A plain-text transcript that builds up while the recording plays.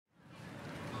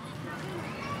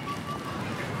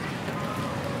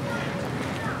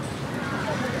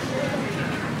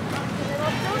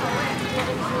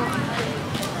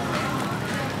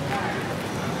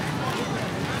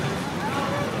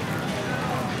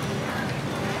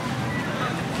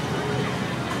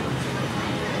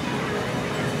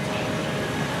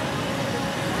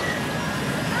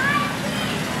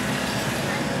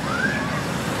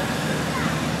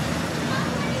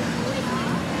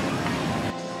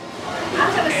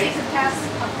pass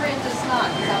a print is not.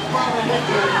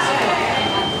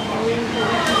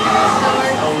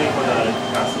 Only for the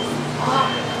passes.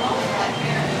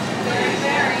 Very,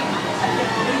 very.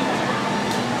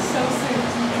 So soon.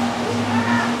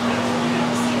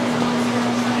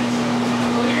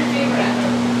 What's your favorite?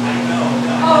 I know.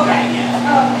 Oh, okay.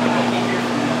 Oh,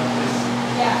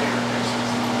 yeah.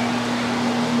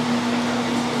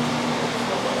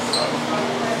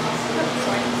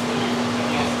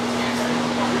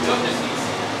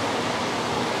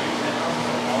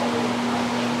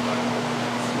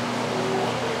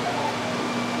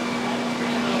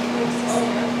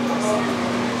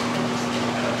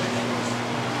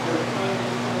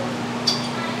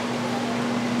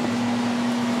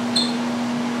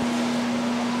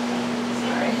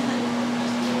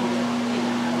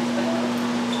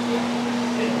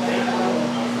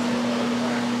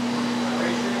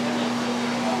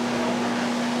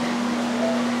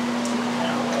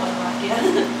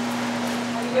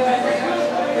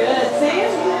 Good.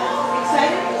 Sam,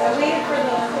 excited? I waited for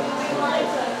the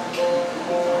lines.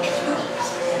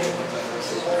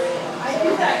 I do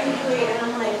that usually, and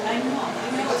I'm like, I know.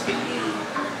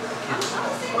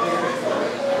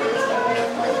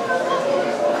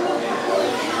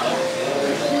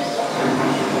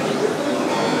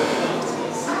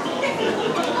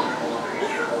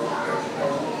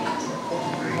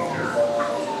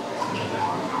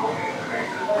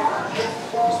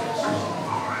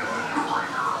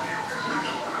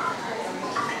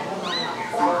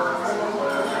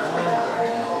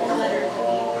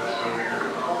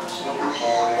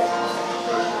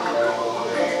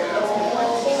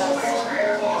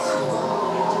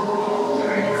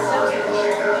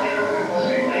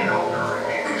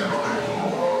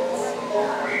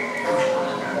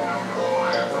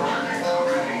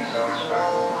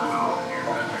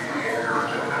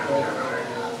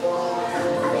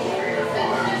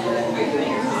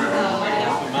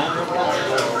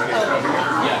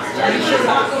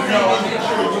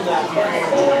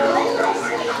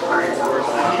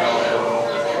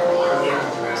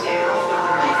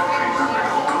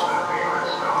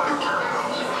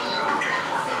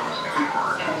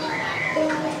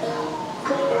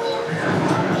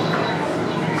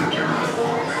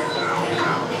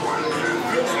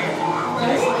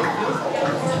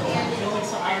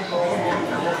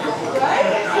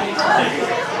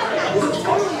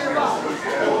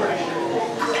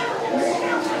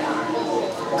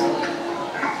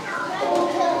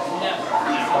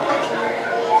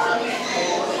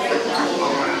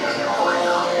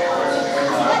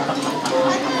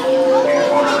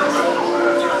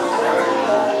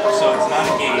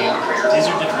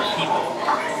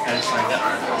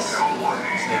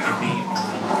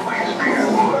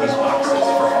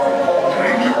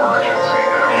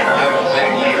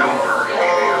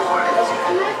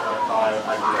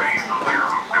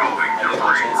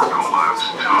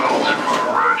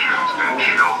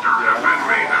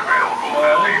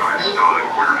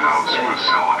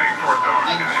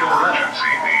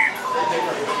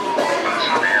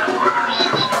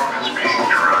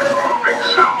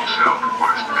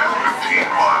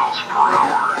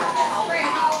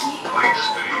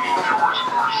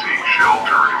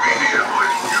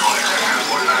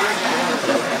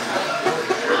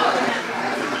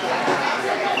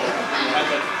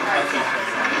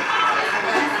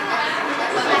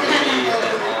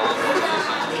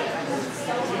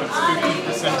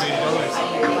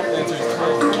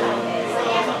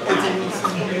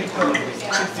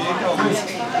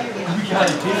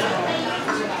 Thank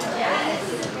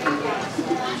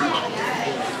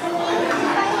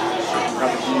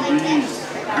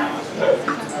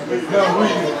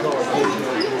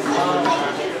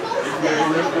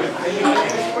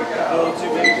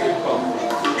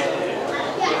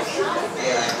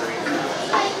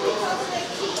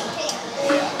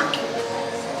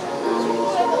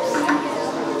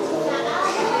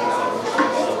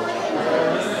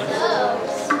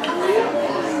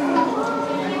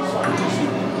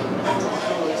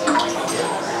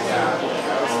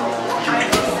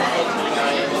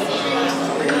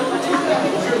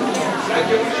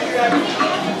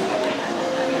you.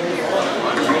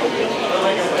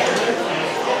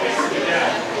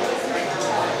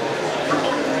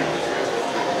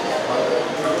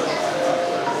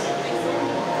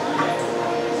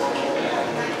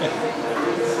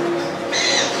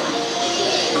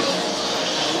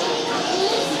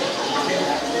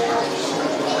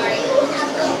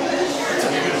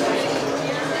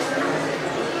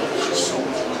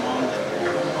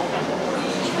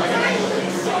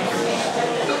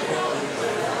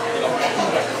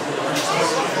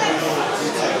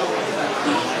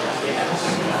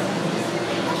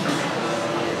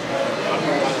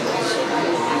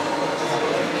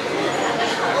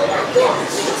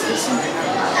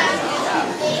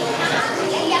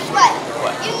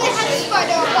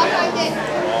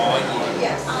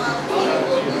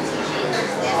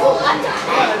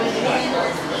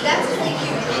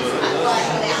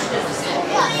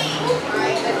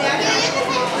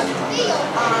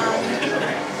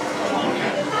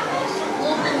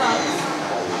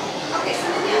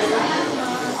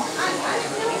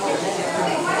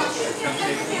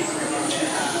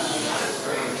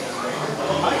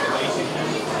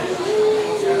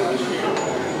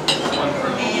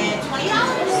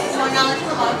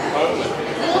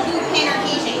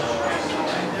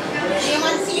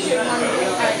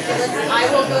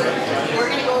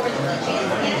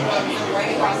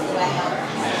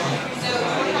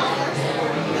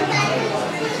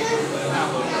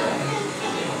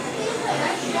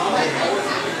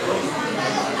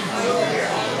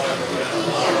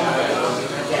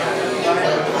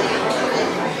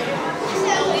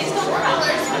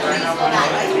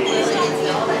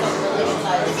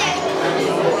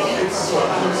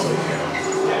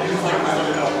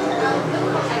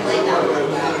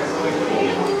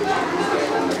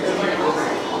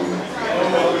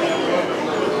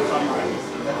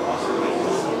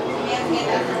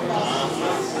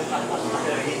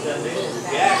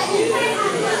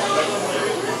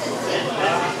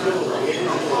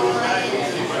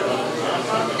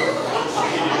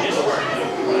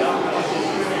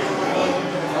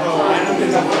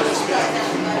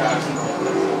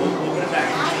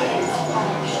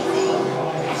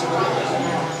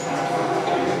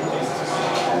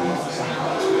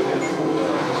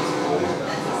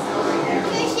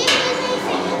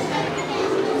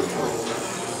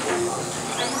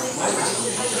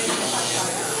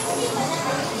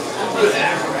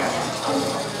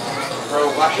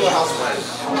 Watch your house plan.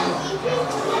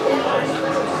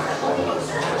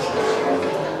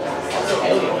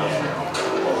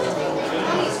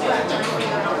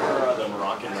 The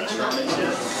Moroccan restaurant.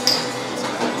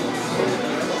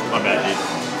 My bad, dude.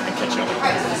 I catch you up.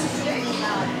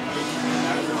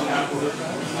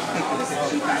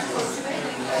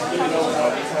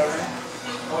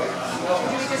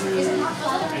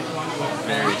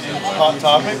 Hot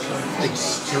topic?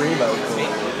 Extreme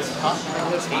alcohol.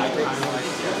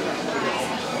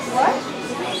 What?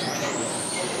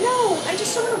 No, I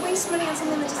just don't want to waste money on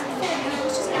something that doesn't fit. And I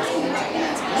was just asking your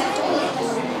opinions because I don't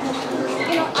know.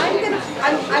 You know, I'm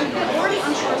already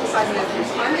unsure of the size of my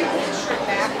boobs. I'm gonna put the shirt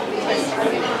back because I'm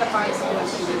gonna have to find someone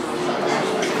to do.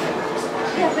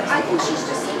 Yeah, but I think she's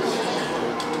just.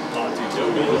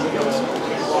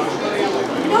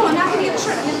 No, I'm not gonna get the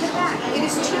shirt. I'm gonna put it back. It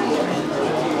is too.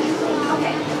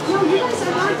 Okay. No, you guys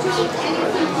are not doing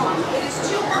anything wrong. It is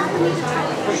too hard for me to tell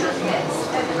if your shirt fits,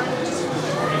 and I'm just.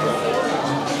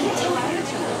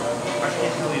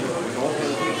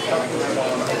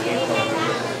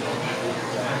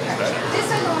 This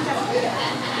I don't have to do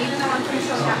that, even though I'm pretty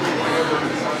sure that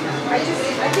I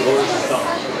think it's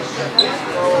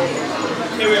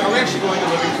Hey, wait, are we actually going to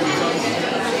living for each other?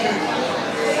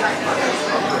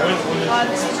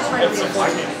 this is just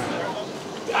right here.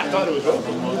 I thought it was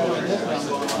open.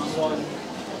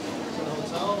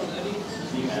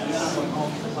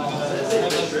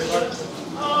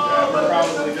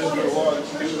 Probably just go watch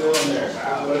people in there.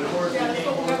 But of course,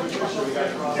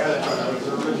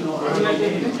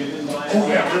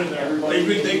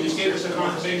 they just gave us a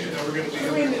conversation that we're going to be.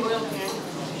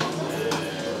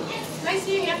 Nice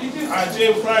seeing you. I see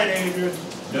you Friday, Adrian.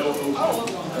 No.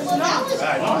 Well, that was I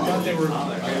thought they were.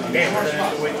 Damn, we're going to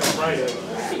have to wait till Friday.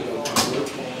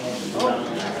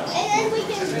 And then we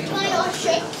can buy our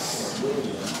shirts.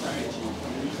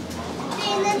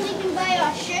 And then we can buy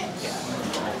our shirts.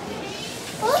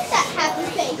 Oh, look at that happy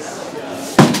face.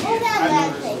 Oh, that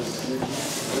bad face.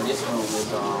 This one was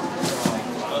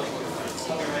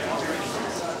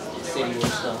city or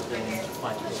stuff and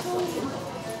my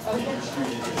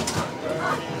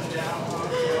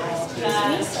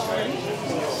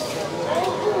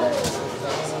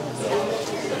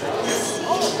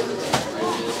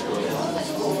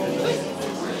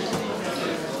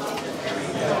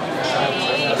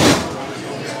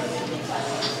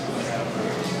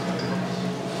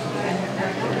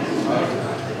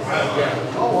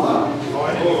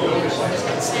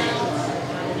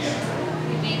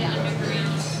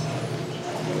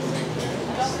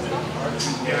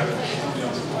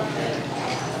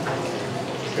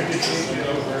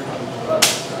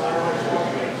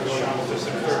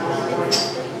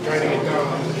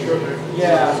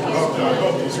Yeah.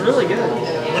 It's really good.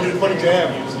 What did you have?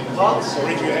 What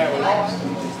did you have?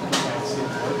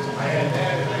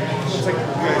 It's like you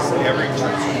guys every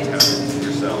church you test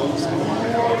yourselves and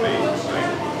elevate.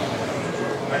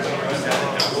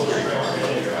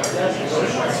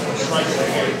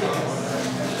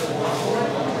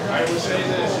 I would say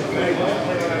this, if they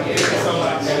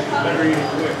better eat it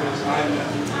quick.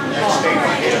 Stay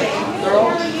my head. They're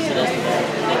all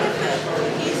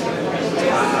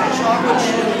chocolate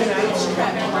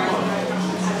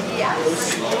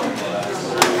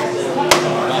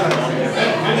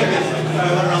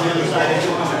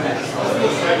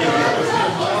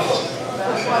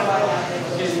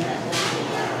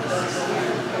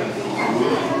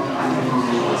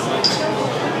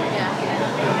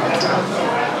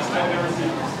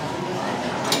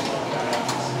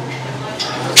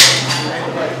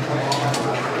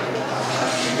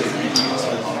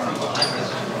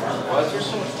Why is there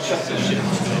so much chest and shit?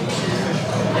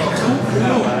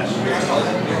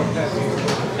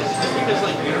 Because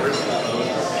like university.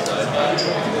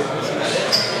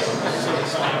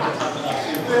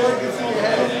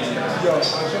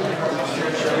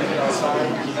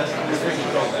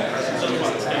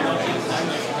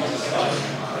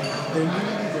 They're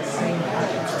usually the same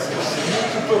height.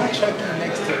 People checking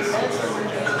next to the sensor.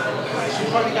 She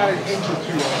probably got an inch or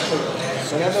two on her.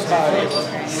 So that's about it.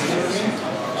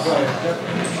 You know what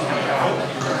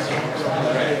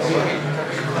I mean?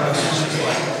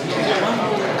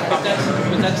 But definitely.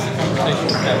 But that's the conversation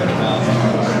we're having about